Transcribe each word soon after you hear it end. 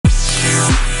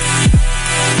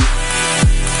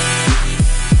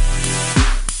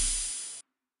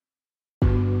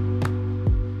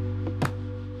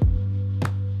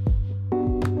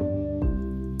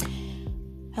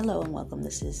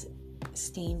This is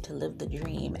Steam to Live the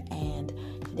Dream, and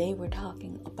today we're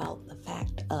talking about the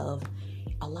fact of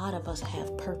a lot of us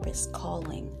have purpose,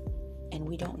 calling, and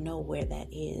we don't know where that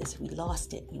is. We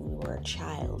lost it when we were a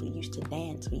child. We used to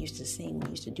dance, we used to sing, we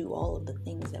used to do all of the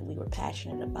things that we were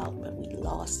passionate about, but we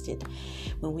lost it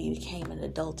when we became an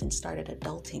adult and started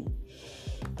adulting.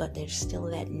 But there's still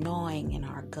that gnawing in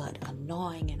our gut, a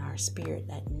gnawing in our spirit,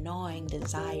 that gnawing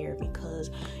desire,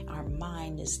 because our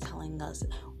mind is telling us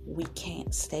we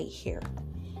can't stay here,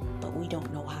 but we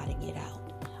don't know how to get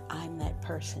out. I'm that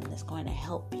person that's going to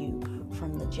help you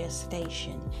from the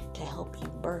gestation to help you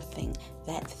birthing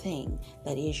that thing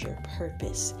that is your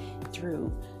purpose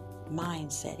through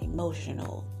mindset,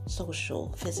 emotional,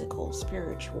 social, physical,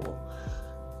 spiritual,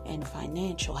 and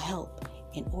financial help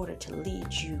in order to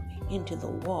lead you into the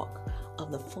walk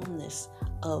of the fullness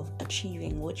of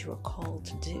achieving what you are called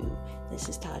to do. This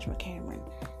is Taj McCameron.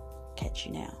 Catch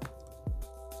you now.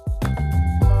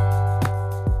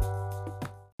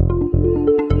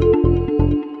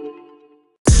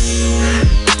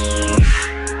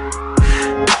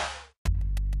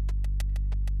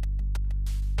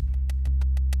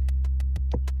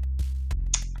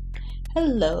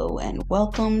 Hello and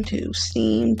welcome to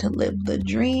Steam to Live the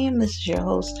Dream. This is your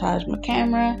host Taj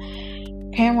McCameron,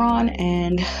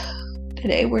 and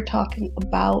today we're talking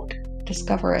about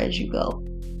discover as you go.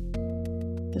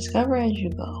 Discover as you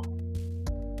go.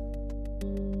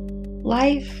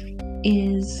 Life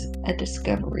is a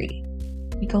discovery.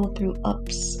 We go through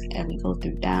ups and we go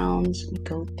through downs. We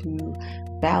go through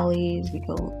valleys. We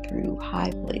go through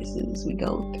high places. We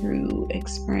go through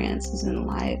experiences in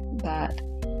life that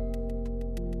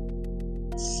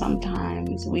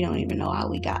sometimes we don't even know how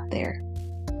we got there.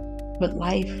 But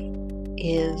life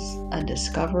is a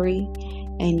discovery,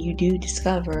 and you do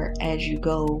discover as you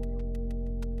go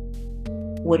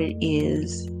what it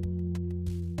is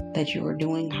that you are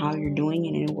doing, how you're doing it,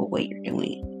 and in what way you're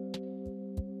doing it.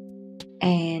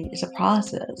 And it's a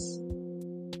process.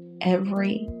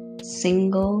 Every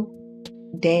single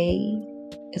day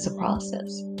is a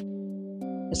process.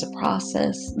 It's a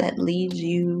process that leads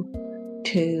you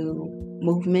to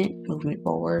movement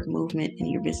forward, movement in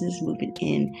your business, movement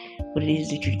in what it is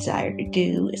that you desire to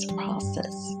do. It's a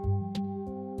process.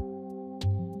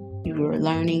 You are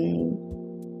learning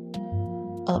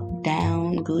up,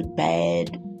 down, good,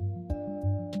 bad,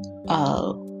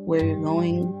 where you're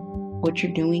going, what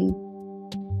you're doing,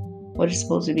 what it's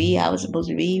supposed to be, how it's supposed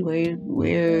to be,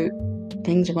 where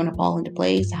things are going to fall into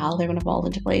place, how they're going to fall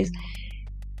into place.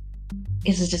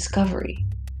 It's a discovery.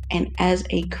 And as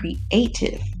a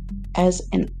creative, as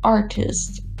an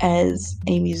artist, as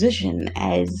a musician,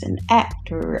 as an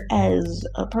actor, as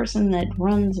a person that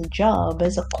runs a job,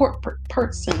 as a corporate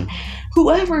person,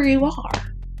 whoever you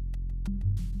are,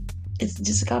 it's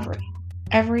discovery.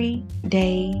 Every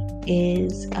day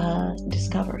is a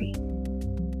discovery.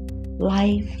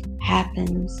 Life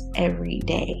happens every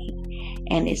day,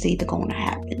 and it's either going to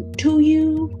happen to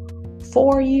you,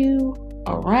 for you,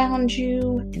 around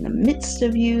you, in the midst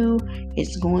of you.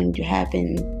 It's going to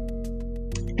happen.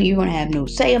 You're going to have no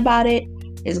say about it.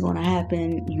 It's going to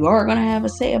happen. You are going to have a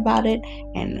say about it.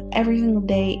 And every single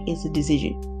day is a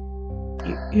decision.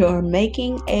 You're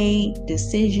making a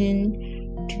decision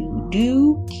to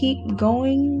do, keep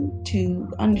going,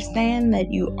 to understand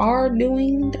that you are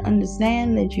doing, to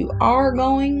understand that you are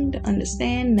going, to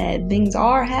understand that things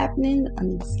are happening, to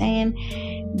understand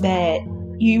that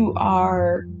you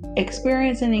are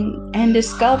experiencing and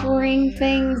discovering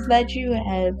things that you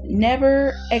have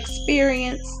never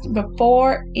experienced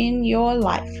before in your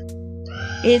life.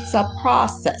 It's a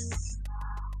process.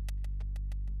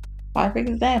 Perfect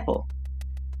example.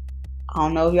 I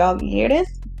don't know if y'all can hear this,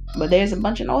 but there's a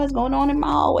bunch of noise going on in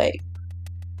my hallway.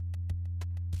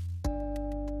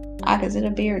 I can sit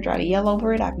up here and try to yell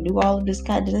over it. I can do all of this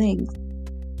kind of things.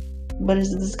 But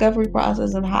it's a discovery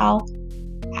process of how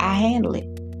I handle it.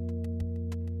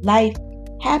 Life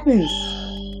happens.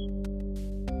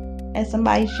 As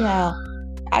somebody's child,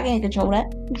 I can't control that.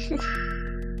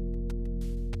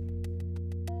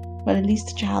 But at least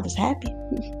the child is happy. I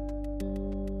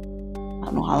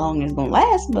don't know how long it's gonna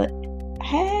last, but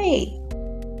hey,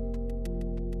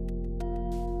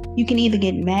 you can either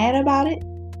get mad about it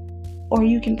or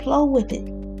you can flow with it.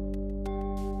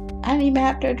 I didn't even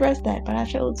have to address that, but I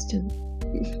chose to.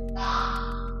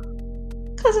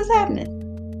 Because it's happening.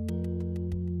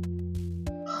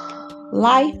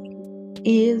 Life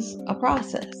is a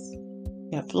process.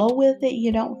 You flow with it,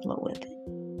 you don't flow with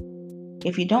it.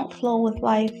 If you don't flow with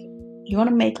life, you're going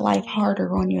to make life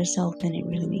harder on yourself than it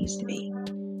really needs to be.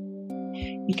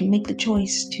 You can make the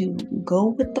choice to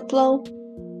go with the flow,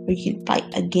 or you can fight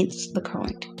against the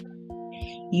current.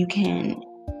 You can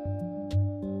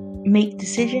make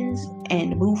decisions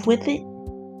and move with it,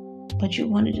 but you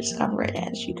want to discover it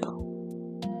as you go.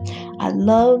 I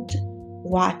loved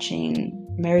watching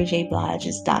Mary J.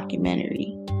 Blige's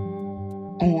documentary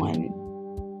on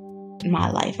My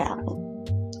Life album,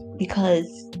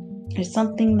 because there's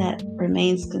something that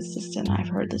remains consistent. I've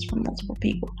heard this from multiple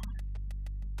people.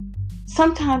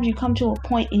 Sometimes you come to a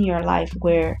point in your life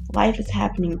where life is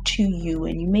happening to you,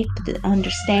 and you make the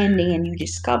understanding and you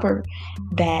discover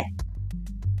that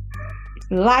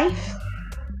life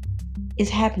is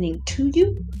happening to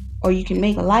you, or you can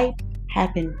make life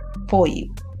happen for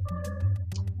you.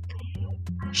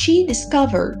 She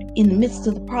discovered in the midst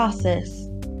of the process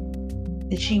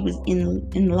that she was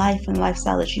in life and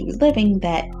lifestyle that she was living,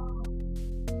 that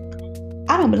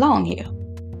I don't belong here.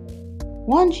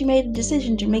 One, she made a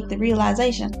decision to make the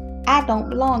realization, I don't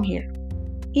belong here.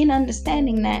 In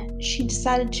understanding that, she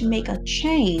decided to make a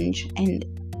change and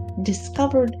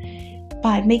discovered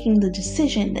by making the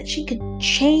decision that she could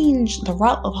change the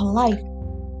route of her life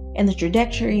and the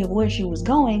trajectory of where she was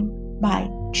going by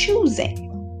choosing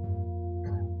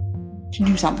to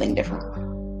do something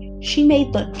different. She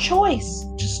made the choice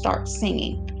to start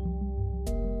singing.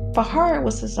 For her, it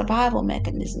was a survival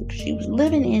mechanism. She was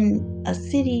living in a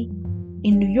city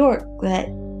in New York that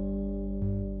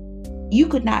you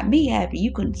could not be happy.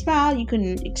 You couldn't smile. You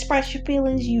couldn't express your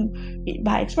feelings.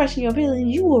 By expressing your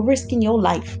feelings, you were risking your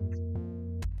life.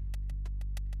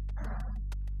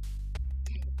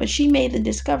 But she made the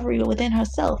discovery within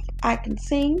herself. I can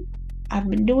sing. I've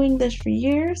been doing this for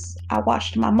years. I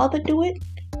watched my mother do it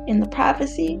in the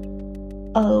privacy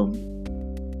of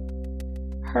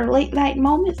her late night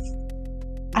moments.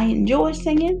 I enjoy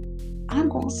singing. I'm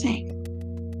going to sing.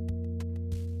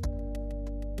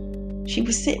 She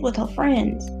would sit with her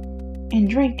friends and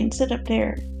drink and sit up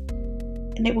there,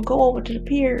 and they would go over to the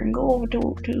pier and go over to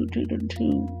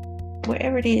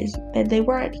wherever it is that they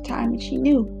were at the time, and she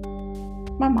knew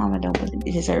my mama don't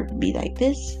deserve to be like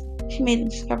this. She made the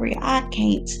discovery, I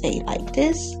can't stay like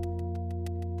this.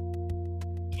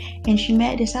 And she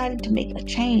decided to make a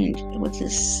change. It was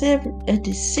a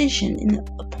decision in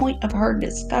the point of her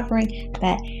discovering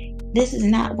that this is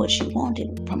not what she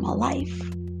wanted from her life.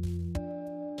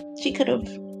 She could have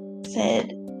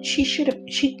said, she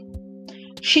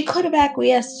could have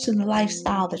acquiesced to the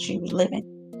lifestyle that she was living.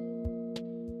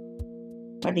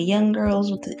 For the young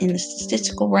girls in the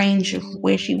statistical range of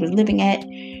where she was living at,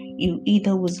 you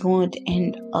either was going to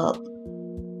end up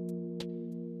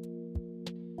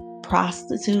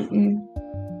prostituting,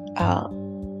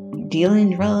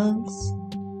 dealing drugs,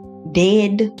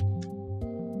 dead,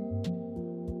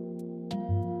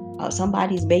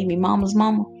 somebody's baby mama's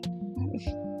mama,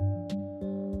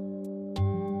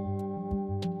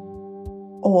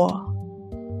 or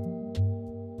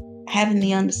having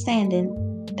the understanding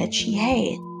that she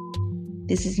had,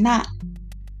 this is not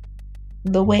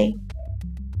the way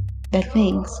that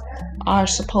things are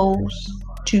supposed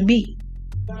to be.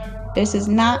 This is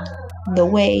not the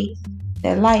way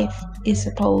that life is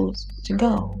supposed to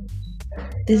go.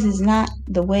 This is not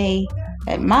the way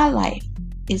that my life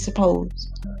is supposed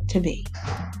to be.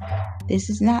 This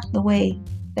is not the way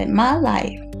that my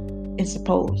life is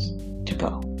supposed to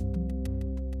go.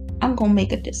 I'm going to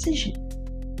make a decision.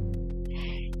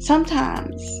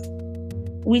 Sometimes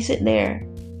we sit there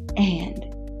and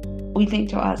we think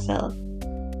to ourselves,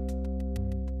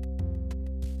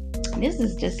 this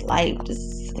is just life. This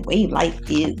is the way life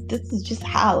is. This is just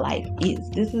how life is.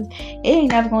 It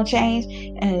ain't never going to change.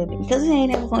 And because it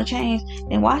ain't never going to change,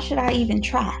 then why should I even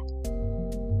try?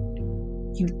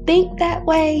 You think that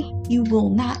way, you will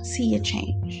not see a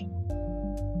change.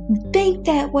 You think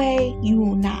that way, you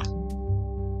will not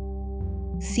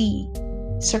see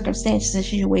circumstances and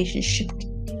situations shift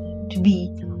to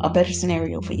be a better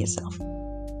scenario for yourself.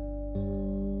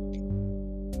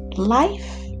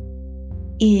 Life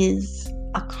is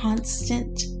a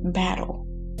constant battle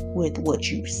with what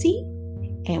you see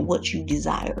and what you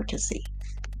desire to see.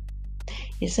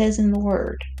 It says in the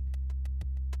word,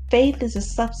 faith is a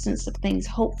substance of things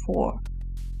hoped for,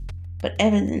 but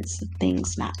evidence of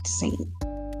things not seen.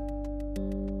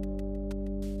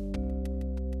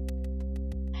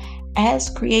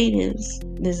 As creatives,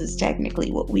 this is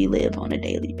technically what we live on a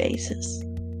daily basis.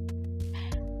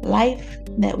 Life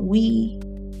that we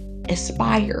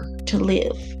aspire to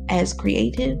live as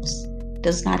creatives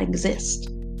does not exist.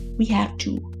 We have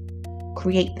to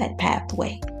create that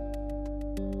pathway.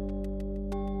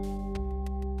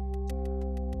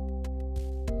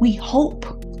 We hope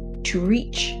to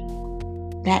reach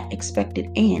that expected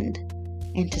end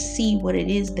and to see what it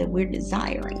is that we're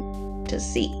desiring to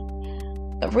see.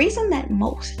 The reason that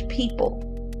most people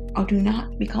or do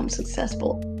not become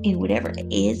successful in whatever it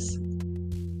is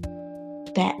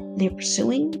that they're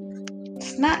pursuing,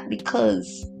 it's not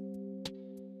because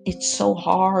it's so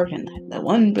hard and the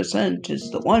 1%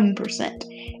 is the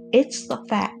 1%. It's the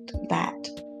fact that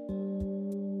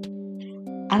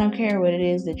I don't care what it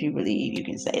is that you believe. You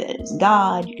can say that it's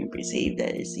God. You can perceive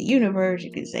that it's the universe.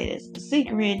 You can say that it's the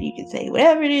secret. You can say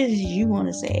whatever it is you want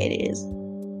to say it is.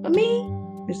 For me,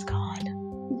 it's God.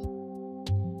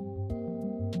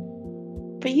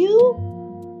 For you,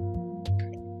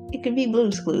 it could be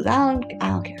Blue's Clues. I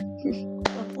don't care.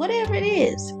 But whatever it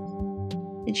is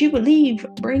that you believe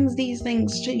brings these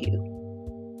things to you,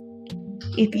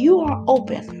 if you are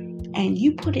open and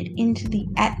you put it into the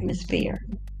atmosphere,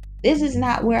 this is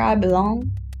not where I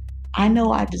belong. I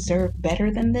know I deserve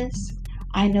better than this.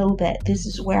 I know that this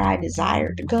is where I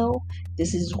desire to go.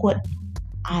 This is what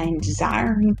I'm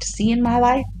desiring to see in my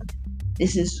life.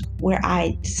 This is where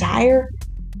I desire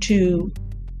to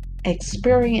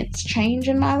experience change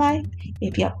in my life.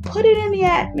 If you put it in the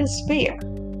atmosphere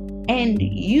and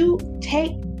you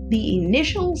take the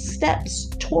initial steps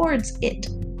towards it,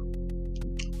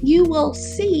 you will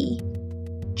see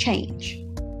change.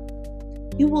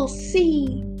 You will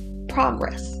see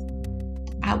progress.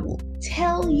 I will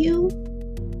tell you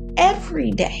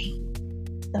every day,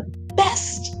 the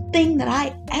best thing that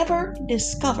I ever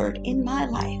discovered in my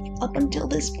life up until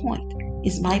this point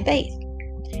is my faith.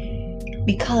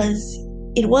 Because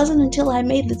it wasn't until I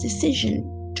made the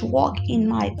decision to walk in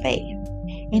my faith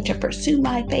and to pursue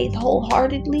my faith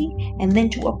wholeheartedly and then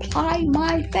to apply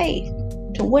my faith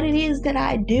to what it is that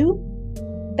I do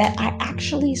that I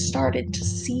actually started to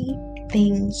see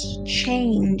things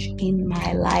change in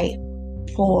my life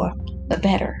for the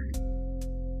better.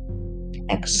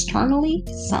 Externally,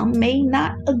 some may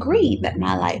not agree that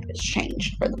my life has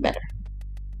changed for the better.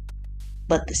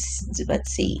 But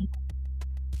see,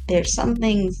 there's some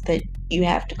things that you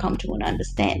have to come to an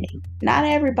understanding. Not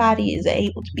everybody is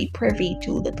able to be privy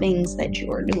to the things that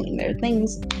you are doing. There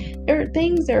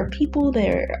are people,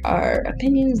 there are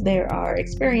opinions, there are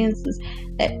experiences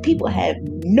that people have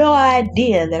no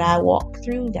idea that I walked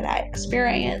through, that I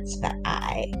experienced, that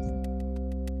I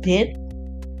did.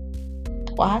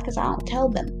 Why? Because I don't tell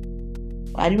them.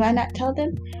 Why do I not tell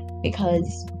them? Because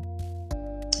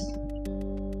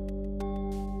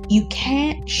you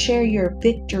can't share your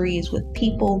victories with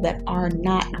people that are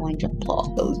not going to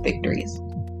applaud those victories.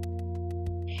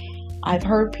 I've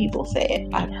heard people say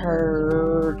it. I've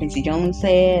heard Quincy Jones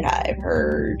say it. I've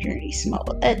heard Journey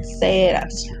Smollett say it.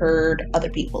 I've heard other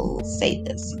people say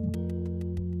this.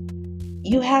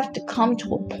 You have to come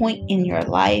to a point in your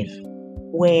life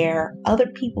where other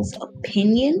people's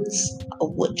opinions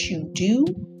of what you do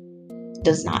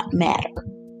does not matter.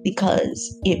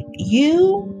 Because if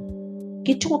you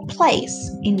get to a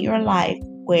place in your life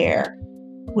where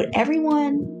what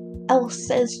everyone else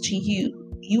says to you,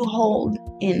 you hold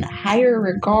in higher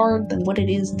regard than what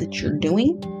it is that you're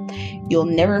doing, you'll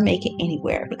never make it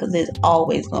anywhere, because there's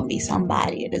always going to be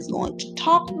somebody that is going to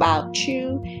talk about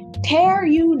you, tear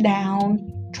you down,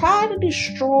 try to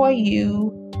destroy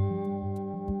you,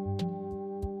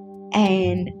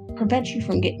 and prevent you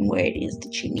from getting where it is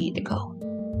that you need to go.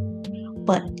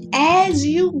 But as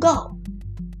you go,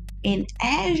 and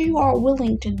as you are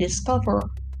willing to discover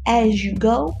as you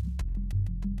go,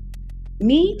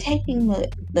 me taking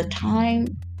the time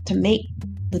to make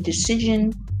the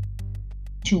decision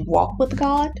to walk with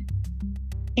God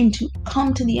and to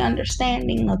come to the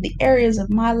understanding of the areas of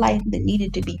my life that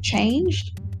needed to be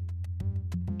changed,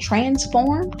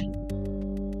 transformed,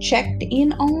 checked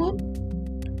in on,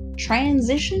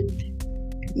 transitioned,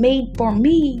 made for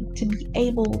me to be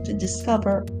able to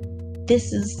discover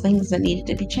this is things that needed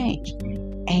to be changed.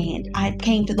 And I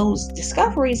came to those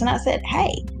discoveries and I said,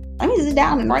 hey, let me sit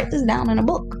down and write this down in a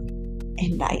book.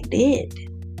 And I did.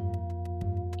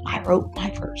 I wrote my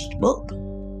first book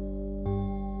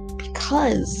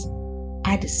because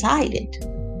I decided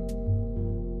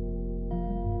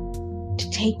to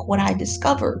take what I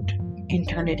discovered and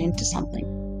turn it into something.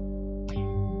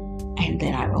 And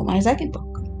then I wrote my second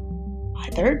book, my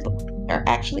third book. There are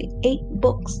actually 8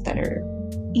 books that are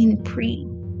in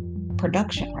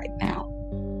pre-production right now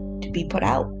to be put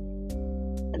out.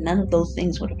 But none of those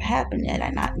things would have happened had I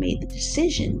not made the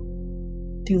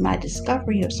decision through my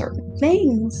discovery of certain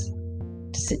things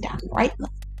to sit down and write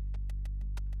them.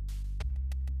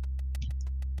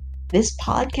 This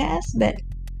podcast that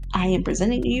I am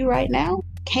presenting to you right now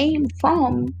came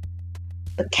from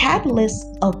the catalyst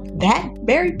of that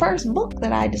very first book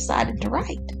that I decided to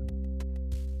write.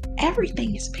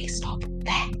 Everything is based off of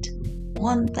that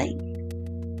one thing.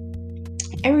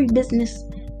 Every business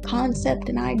concept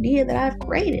and idea that I've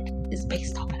created is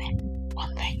based off of that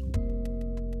one thing.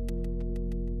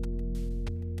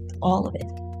 All of it.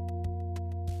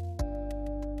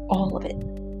 All of it.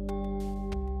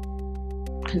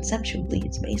 Conceptually,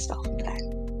 it's based off of that.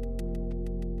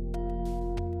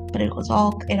 But it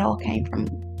all came from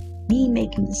me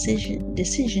making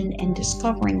decision and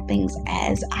discovering things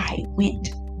as I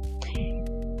went.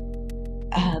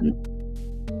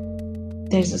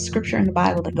 There's a scripture in the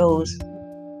Bible that goes,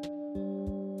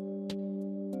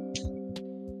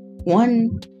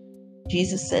 one,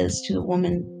 Jesus says to the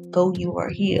woman, "Go, you are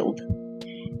healed."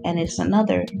 And it's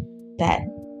another that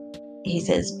he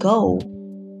says, "Go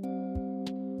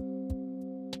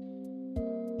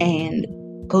and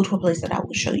go to a place that I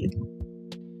will show you."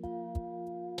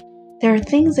 There are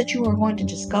things that you are going to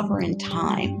discover in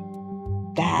time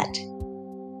that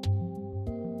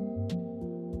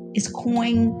is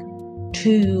going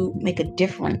to make a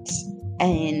difference,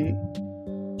 and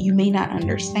you may not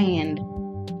understand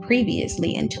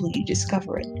previously until you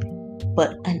discover it.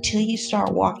 But until you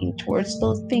start walking towards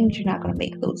those things, you're not going to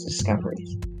make those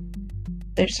discoveries.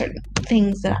 There's certain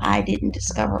things that I didn't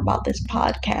discover about this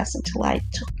podcast until I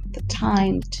took the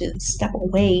time to step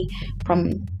away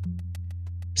from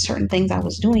certain things I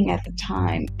was doing at the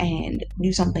time and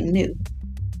do something new.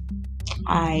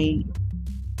 I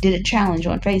did a challenge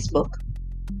on Facebook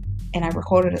and I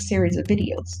recorded a series of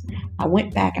videos. I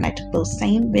went back and I took those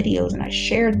same videos and I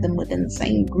shared them within the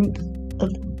same group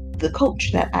of the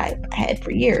coach that I've had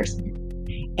for years.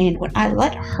 And when I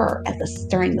let her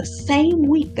during the same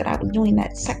week that I was doing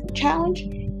that second challenge,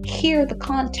 hear the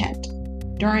content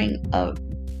during a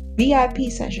VIP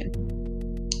session,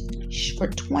 for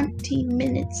 20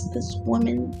 minutes, this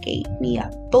woman gave me a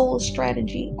full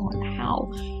strategy on how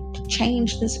to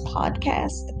change this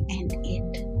podcast, and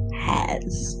it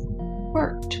has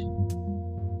worked.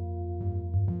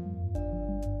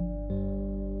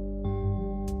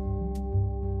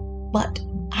 But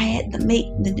I had to make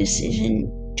the decision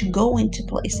to go into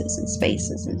places and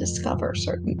spaces and discover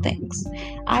certain things.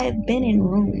 I have been in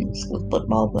rooms with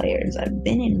football players. I've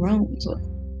been in rooms with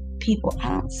people.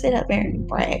 I don't sit up there and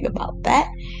brag about that.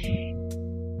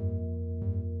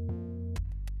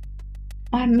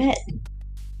 I met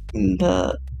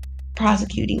the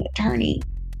prosecuting attorney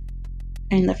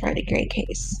in the Freddie Gray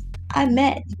case. I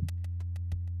met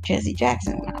Jesse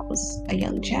Jackson when I was a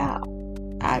young child.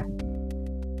 I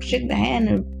shook the hand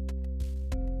of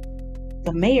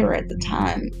the mayor at the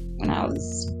time when I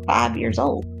was 5 years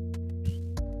old.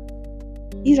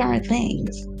 These aren't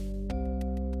things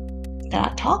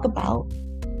that I talk about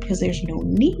because there's no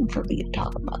need for me to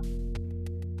talk about.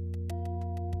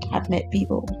 I've met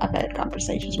people, I've had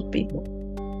conversations with people.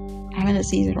 I'm in a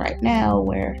season right now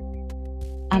where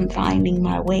I'm finding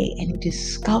my way and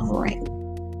discovering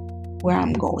where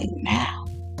I'm going now.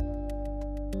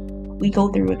 We go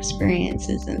through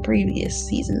experiences in previous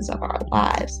seasons of our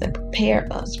lives that prepare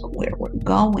us for where we're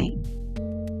going.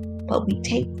 But we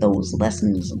take those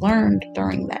lessons learned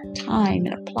during that time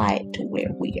and apply it to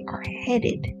where we are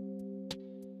headed.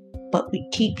 But we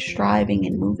keep striving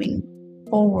and moving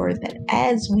forward, that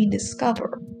as we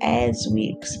discover, as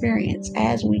we experience,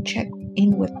 as we check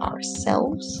in with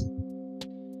ourselves,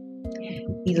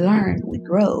 we learn, we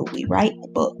grow, we write the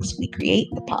books, we create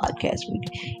the podcast.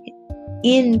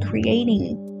 In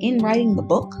writing the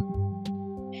book,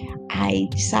 I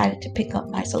decided to pick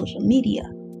up my social media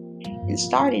and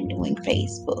started doing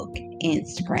Facebook,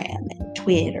 Instagram, and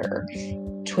Twitter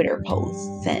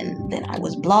posts, and then I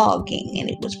was blogging, and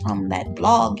it was from that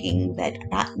blogging that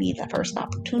got me the first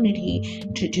opportunity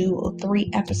to do a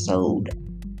 3-episode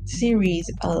series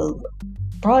of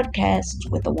broadcasts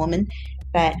with a woman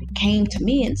that came to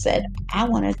me and said, "I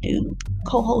want to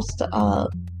co-host a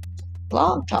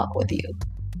blog talk with you."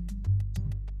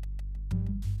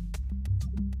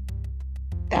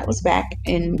 That was back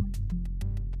in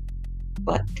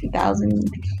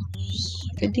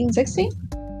 2015, 16?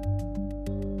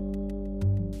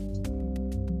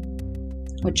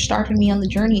 Which started me on the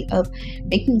journey of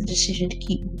making the decision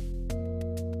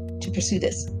to pursue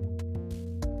this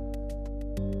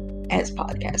as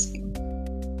podcasting.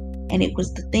 And it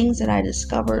was the things that I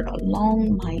discovered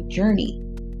along my journey,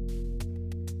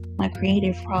 my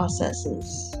creative processes,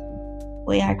 the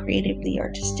way I creatively,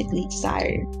 artistically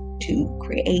desired to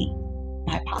create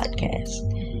my podcast,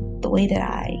 the way that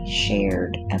I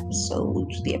shared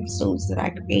episodes, the episodes that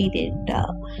I created,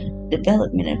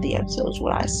 development of the episodes,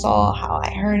 what I saw, how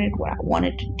I heard it, what I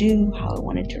wanted to do, how I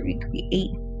wanted to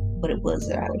recreate what it was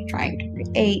that I was trying to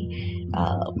create,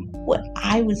 what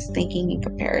I was thinking in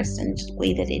comparison to the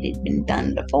way that it had been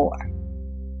done before.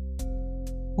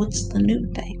 What's the new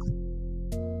thing?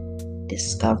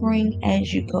 discovering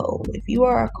as you go. If you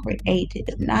are a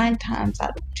creative, 9 times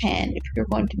out of 10, if you're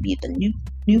going to be the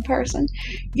new person,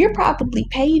 you're probably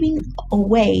paving a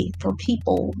way for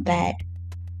people that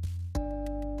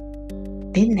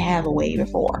didn't have a way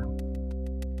before.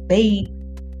 They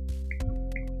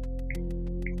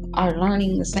are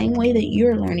learning the same way that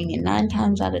you're learning, and 9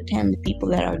 times out of 10, the people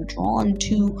that are drawn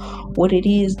to what it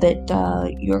is that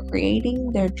you're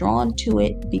creating, they're drawn to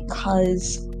it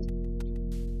because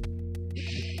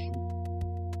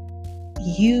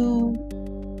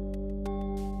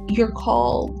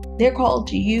they're called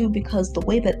to you, because the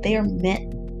way that they're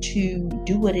meant to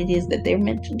do what it is that they're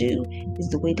meant to do is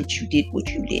the way that you did what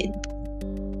you did.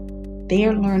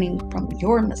 They're learning from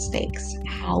your mistakes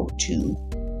how to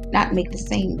not make the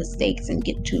same mistakes and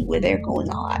get to where they're going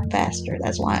a lot faster.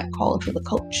 That's why I'm called to the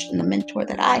coach and the mentor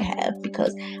that I have,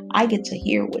 because I get to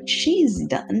hear what she's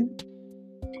done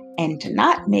and to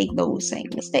not make those same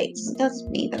mistakes. It doesn't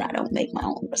mean that I don't make my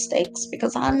own mistakes,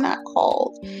 because I'm not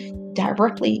called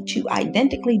directly to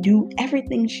identically do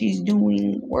everything she's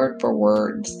doing word for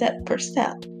word, step for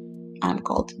step. I'm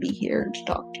called to be here to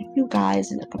talk to you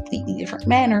guys in a completely different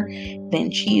manner than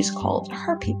she is called to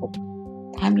her people.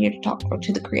 I'm here to talk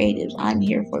to the creatives. I'm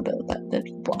here for the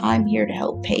people. I'm here to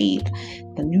help pave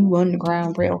the new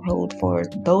Underground Railroad for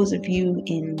those of you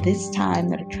in this time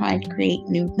that are trying to create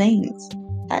new things.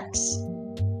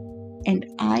 And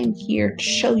I'm here to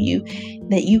show you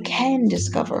that you can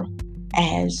discover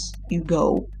as you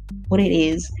go what it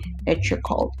is that you're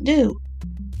called to do.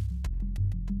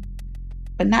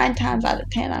 But 9 times out of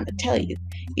 10, I'm gonna tell you,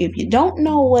 if you don't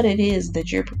know what it is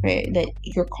that you're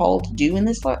called to do in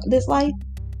this life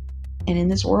and in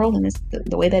this world and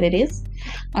the way that it is,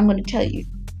 I'm going to tell you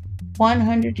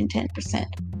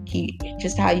 110%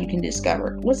 just how you can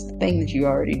discover what's the thing that you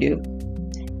already do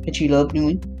that you love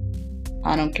doing.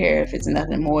 I don't care if it's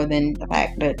nothing more than the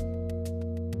fact that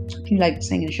you like to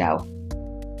sing in the shower.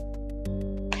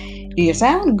 Do you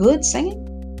sound good singing?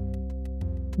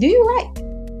 Do you write?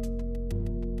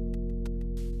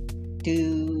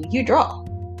 Do you draw?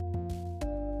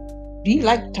 Do you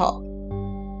like to talk?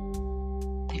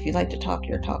 If you like to talk,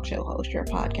 you're a talk show host, you're a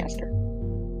podcaster.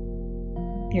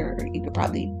 You could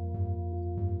probably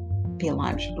be a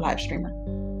live streamer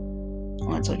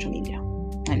on social media.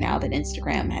 And now that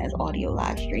Instagram has audio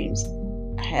live streams,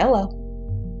 hello.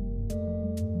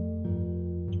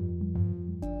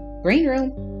 Green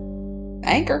Room,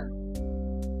 Anchor,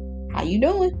 how you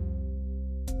doing?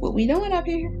 What we doing up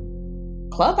here?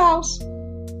 Clubhouse,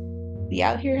 we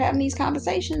out here having these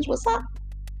conversations. What's up?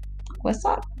 What's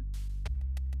up?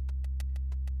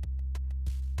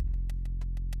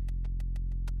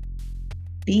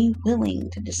 Be willing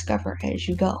to discover as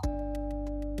you go.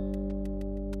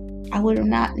 I would have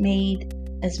not made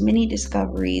as many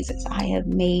discoveries as I have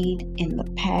made in the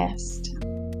past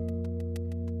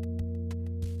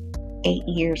 8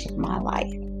 years of my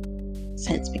life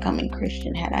since becoming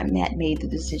Christian had I not made the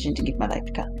decision to give my life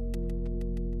to God.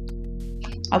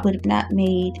 I would have not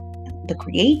made the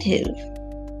creative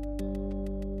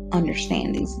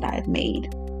understandings that I've made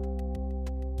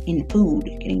in food,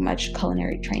 getting my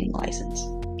culinary training license,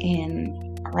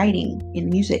 in writing, in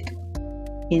music,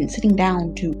 in sitting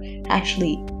down to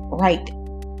actually write,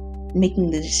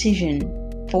 making the decision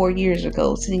 4 years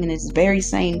ago, sitting in this very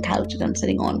same couch that I'm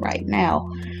sitting on right now,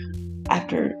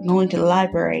 after going to the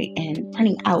library and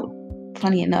printing out.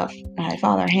 Funny enough, my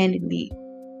father handed me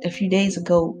a few days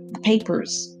ago the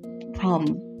papers from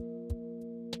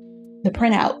the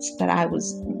printouts that I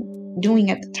was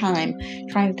doing at the time,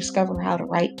 trying to discover how to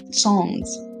write songs.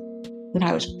 When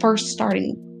I was first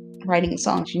starting writing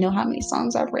songs, you know how many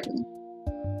songs I've written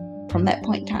from that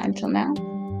point in time till now?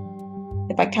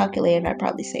 If I calculated, I'd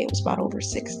probably say it was about over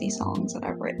 60 songs that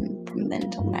I've written from then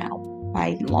till now.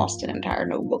 I even lost an entire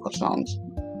notebook of songs.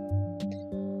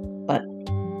 But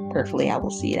prayerfully, I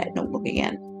will see that notebook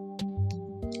again.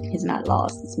 It's not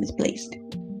lost, it's misplaced.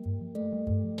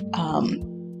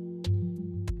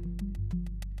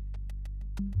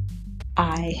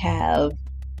 I have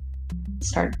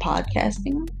started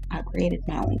podcasting. I created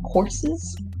my own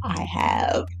courses. I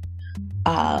have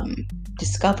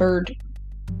discovered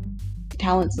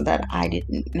talents that I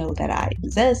didn't know that I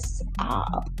possessed.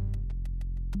 I've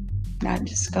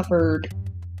discovered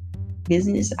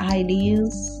business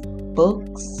ideas,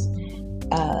 books,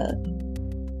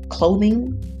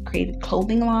 clothing, created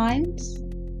clothing lines.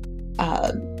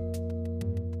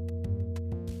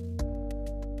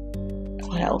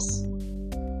 What else?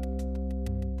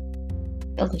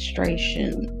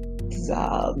 Illustrations.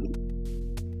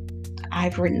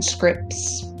 I've written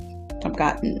scripts. I've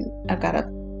got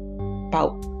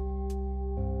about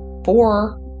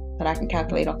 4 that I can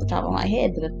calculate off the top of my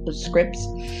head. The scripts,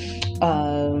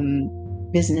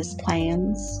 business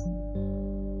plans,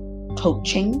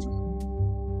 coaching,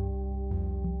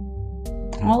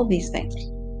 all of these things.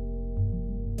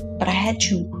 But I had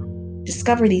to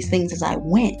discover these things as I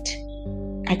went.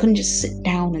 I couldn't just sit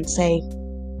down and say,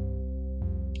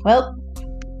 well,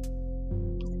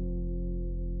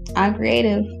 I'm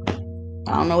creative.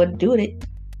 I don't know what to do with it.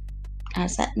 I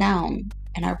sat down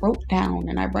and I wrote down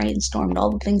and I brainstormed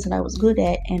all the things that I was good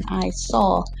at, and I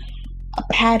saw a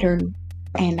pattern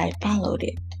and I followed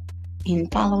it. In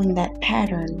following that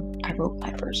pattern, I wrote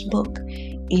my first book.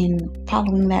 In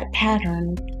following that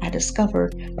pattern, I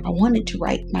discovered I wanted to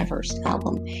write my first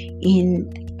album.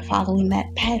 In following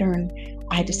that pattern,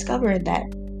 I discovered that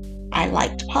I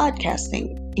liked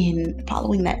podcasting. In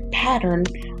following that pattern,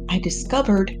 I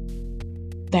discovered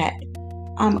that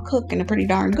I'm a cook and a pretty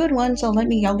darn good one, so let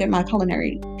me go get my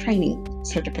culinary training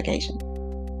certification.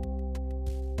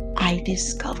 I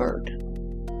discovered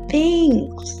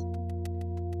things.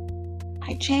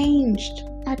 I changed.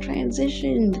 I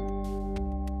transitioned.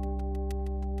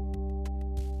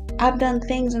 I've done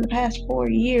things in the past 4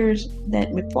 years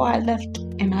that before I left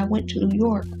and I went to New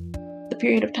York, the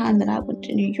period of time that I went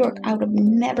to New York, I would have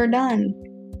never done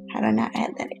had I not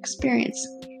had that experience.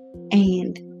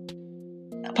 And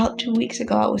about 2 weeks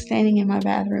ago, I was standing in my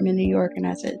bathroom in New York and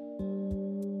I said,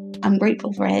 I'm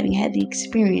grateful for having had the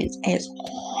experience, as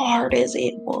hard as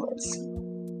it was,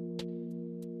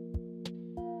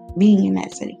 being in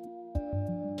that city.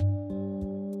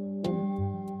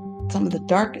 Some of the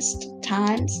darkest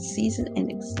times, seasons,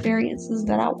 and experiences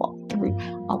that I walked through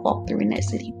in that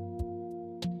city.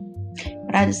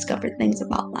 But I discovered things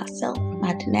about myself,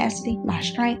 my tenacity, my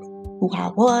strength, who I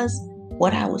was,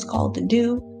 what I was called to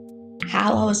do,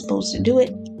 how I was supposed to do it,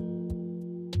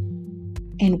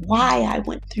 and why I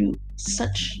went through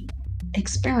such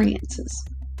experiences.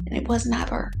 And it was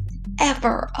never,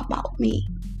 ever about me.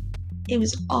 It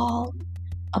was all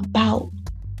about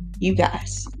you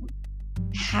guys.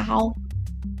 How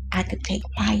I could take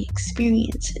my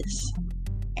experiences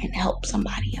and help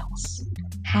somebody else.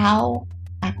 How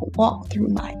I could walk through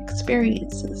my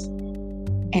experiences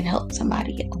and help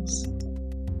somebody else.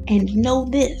 And know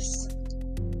this,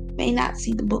 you may not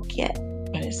see the book yet,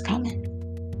 but it's coming.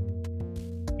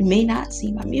 You may not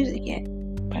see my music yet,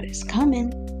 but it's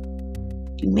coming.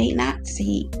 You may not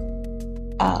see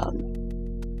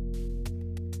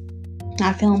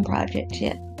my film projects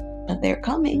yet, but they're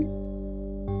coming.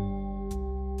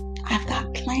 I've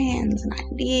got plans and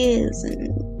ideas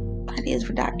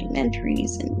for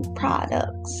documentaries and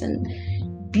products and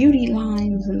beauty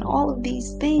lines and all of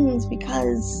these things,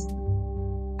 because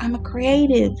I'm a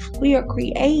creative. We are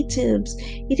creatives.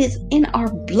 It is in our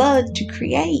blood to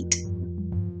create.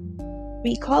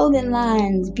 Be clothing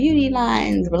lines, beauty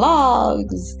lines,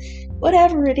 vlogs,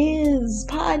 whatever it is,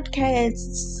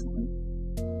 podcasts,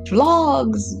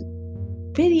 vlogs,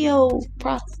 video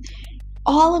process,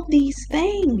 all of these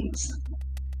things.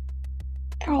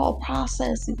 They're all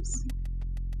processes.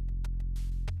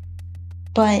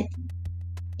 But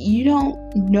you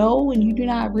don't know and you do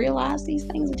not realize these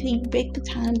things until you take the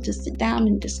time to sit down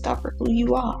and discover who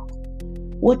you are,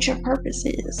 what your purpose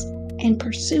is, and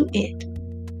pursue it.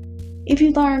 If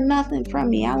you learn nothing from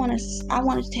me, I want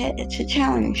to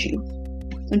challenge you.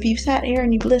 If you've sat here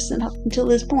and you've listened up until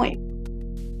this point,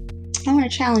 I want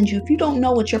to challenge you. If you don't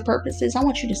know what your purpose is, I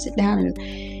want you to sit down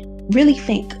and really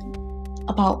think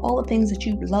about all the things that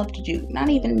you love to do. Not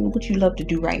even what you love to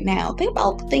do right now. Think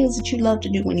about the things that you loved to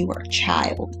do when you were a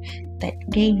child that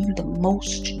gave you the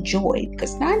most joy.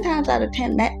 Because 9 times out of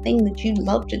 10, that thing that you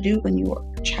loved to do when you were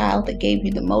a child that gave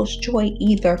you the most joy,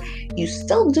 either you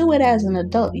still do it as an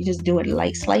adult, you just do it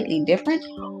like slightly different,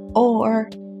 or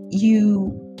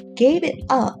you gave it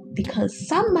up because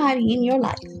somebody in your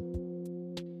life,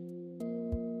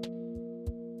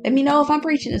 let me know if I'm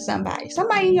preaching to somebody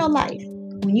in your life,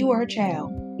 when you were a child,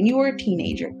 when you were a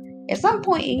teenager, at some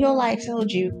point in your life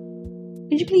told you,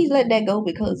 could you please let that go,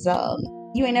 because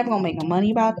you ain't never gonna make no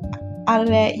money out of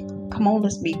that. Come on,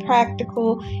 let's be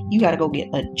practical. You gotta go get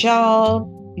a job.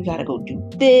 You gotta go do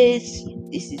this.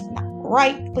 This is not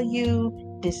right for you.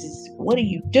 What are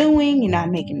you doing? You're not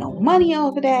making no money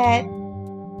off of that.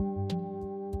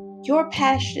 Your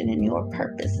passion and your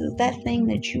purpose is that thing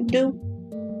that you do,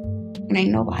 and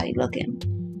ain't nobody looking.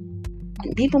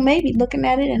 And people may be looking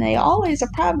at it, and they always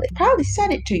have probably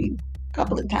said it to you a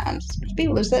couple of times.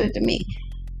 People have said it to me.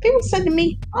 People said to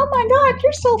me, oh my God,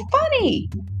 you're so funny.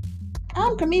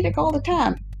 I'm comedic all the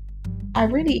time. I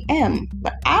really am,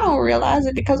 but I don't realize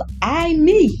it because I'm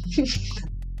me.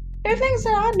 There are things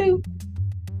that I do.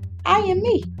 I am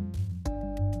me.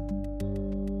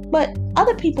 But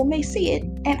other people may see it,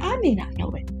 and I may not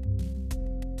know it.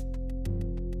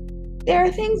 There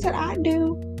are things that I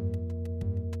do.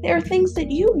 There are things that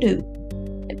you do.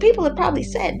 And people have probably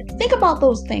said, think about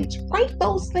those things. Write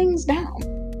those things down.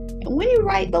 And when you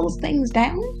write those things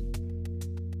down,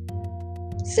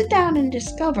 sit down and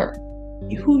discover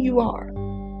who you are.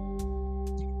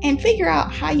 And figure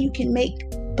out how you can make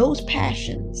those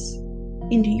passions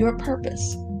into your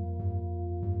purpose.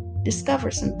 Discover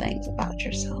some things about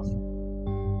yourself.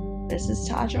 This is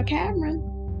Tajma Cameron.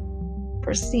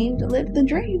 Proceed to live the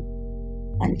dream.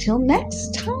 Until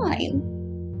next time,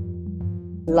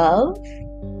 love,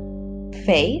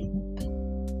 faith,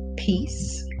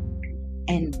 peace,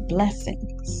 and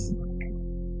blessings.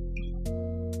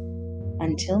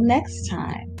 Until next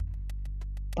time,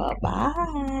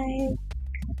 bye-bye.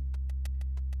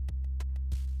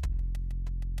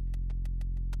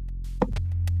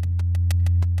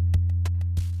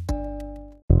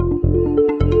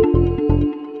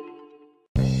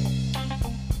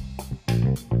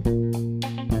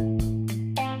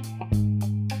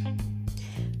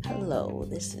 Hello,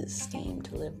 this is Steam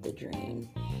to Live the Dream,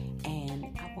 and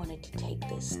I wanted to take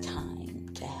this time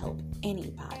to help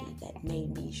anybody that may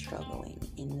be struggling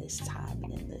in this time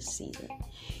and in this season.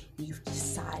 You've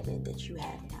decided that you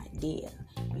have an idea,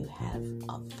 you have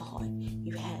a thought,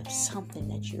 you have something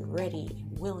that you're ready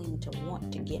and willing to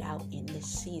want to get out in this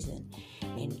season,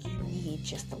 and you need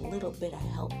just a little bit of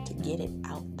help to get it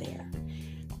out there.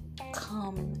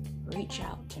 Come reach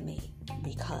out to me,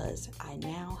 because I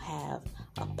now have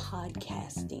a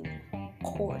podcasting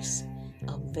course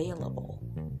available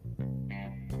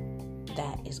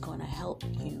that is going to help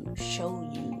you, show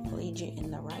you, lead you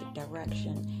in the right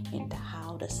direction into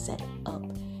how to set up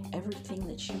everything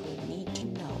that you will need to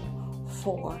know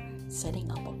for setting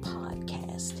up a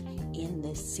podcast in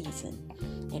this season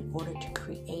in order to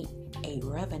create a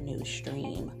revenue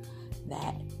stream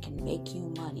that can make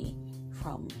you money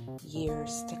from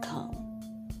years to come.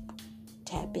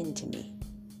 Tap into me.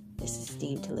 This is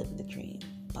Steve to Live the Dream.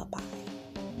 Bye-bye.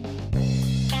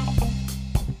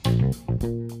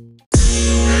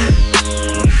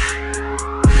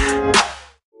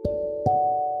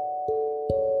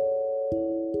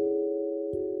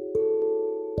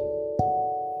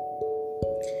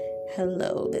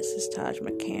 Hello, this is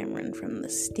Tajma Cameron from the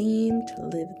Steam to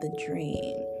Live the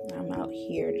Dream. I'm out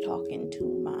here talking to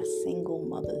my single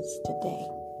mothers today.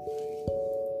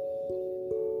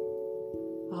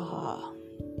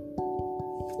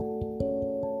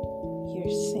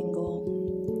 You're single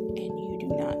and you do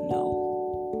not know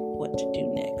what to do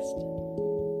next.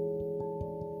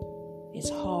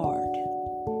 It's hard.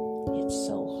 It's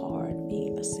so hard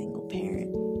being a single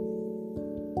parent.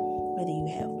 Whether you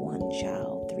have one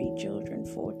child, 3 children,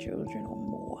 4 children, or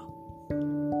more.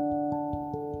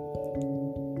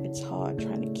 It's hard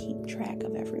trying to keep track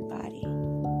of everybody.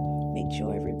 Make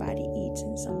sure everybody eats,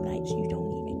 and some nights you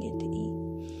don't even get to eat.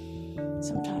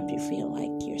 Sometimes you feel like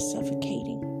you're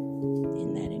suffocating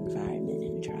in that environment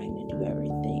and trying to do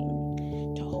everything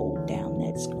to hold down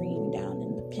that scream down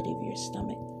in the pit of your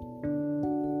stomach.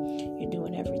 You're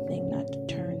doing everything not to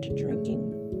turn to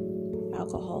drinking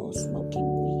alcohol, smoking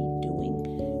weed, doing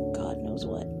God knows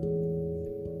what.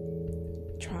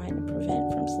 Trying to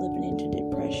prevent from slipping into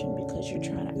depression because you're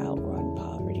trying to outrun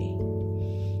poverty.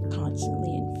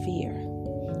 Constantly in fear,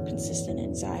 consistent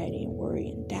anxiety and worry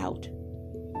and doubt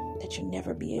that you'll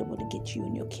never be able to get you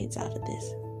and your kids out of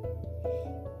this.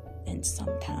 And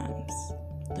sometimes,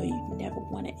 though you never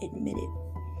want to admit it,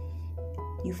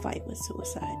 you fight with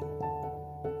suicide.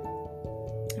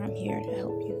 I'm here to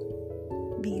help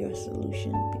you, be your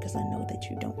solution, because I know that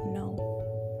you don't know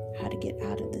how to get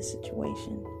out of this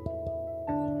situation,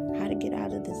 how to get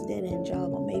out of this dead-end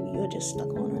job, or maybe you're just stuck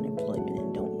on unemployment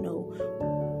and don't know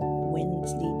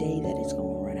when's the day that it's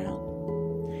going to run out.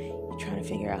 You're trying to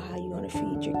figure out how you're going to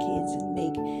feed your kids and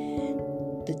make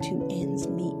the 2 ends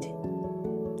meet.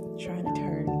 Trying to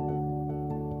turn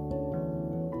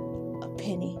a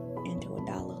penny into $1.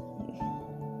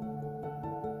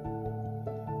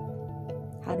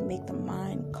 How to make the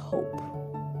mind cope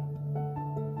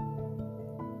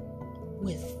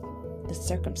with the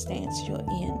circumstance you're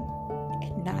in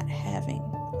and not having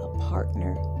a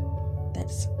partner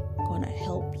that's going to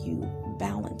help you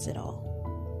balance it all.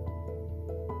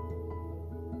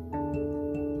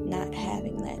 Not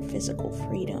having that physical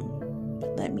freedom.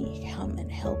 But let me come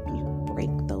and help you break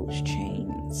those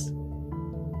chains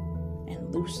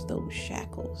and loose those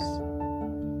shackles.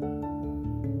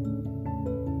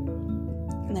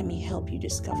 Let me help you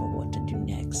discover what to do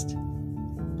next.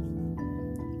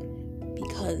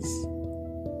 Because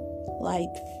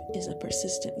life is a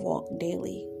persistent walk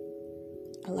daily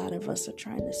A lot of us are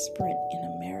trying to sprint in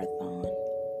a marathon.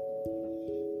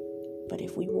 But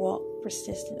if we walk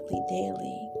persistently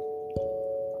daily,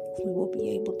 we will be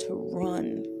able to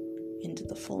run into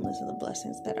the fullness of the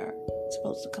blessings that are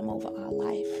supposed to come over our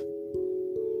life.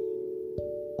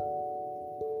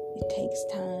 It takes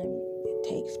time, it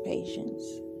takes patience,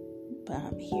 but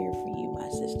I'm here for you, my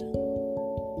sister.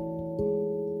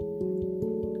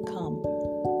 Come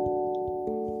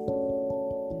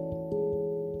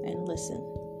and listen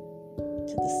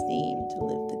to the theme to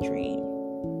live the dream,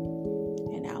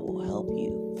 and I will help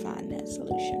you find that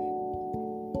solution.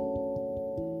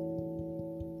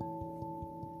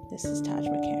 This is Taj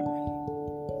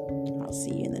McCameron. I'll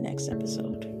see you in the next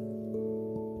episode.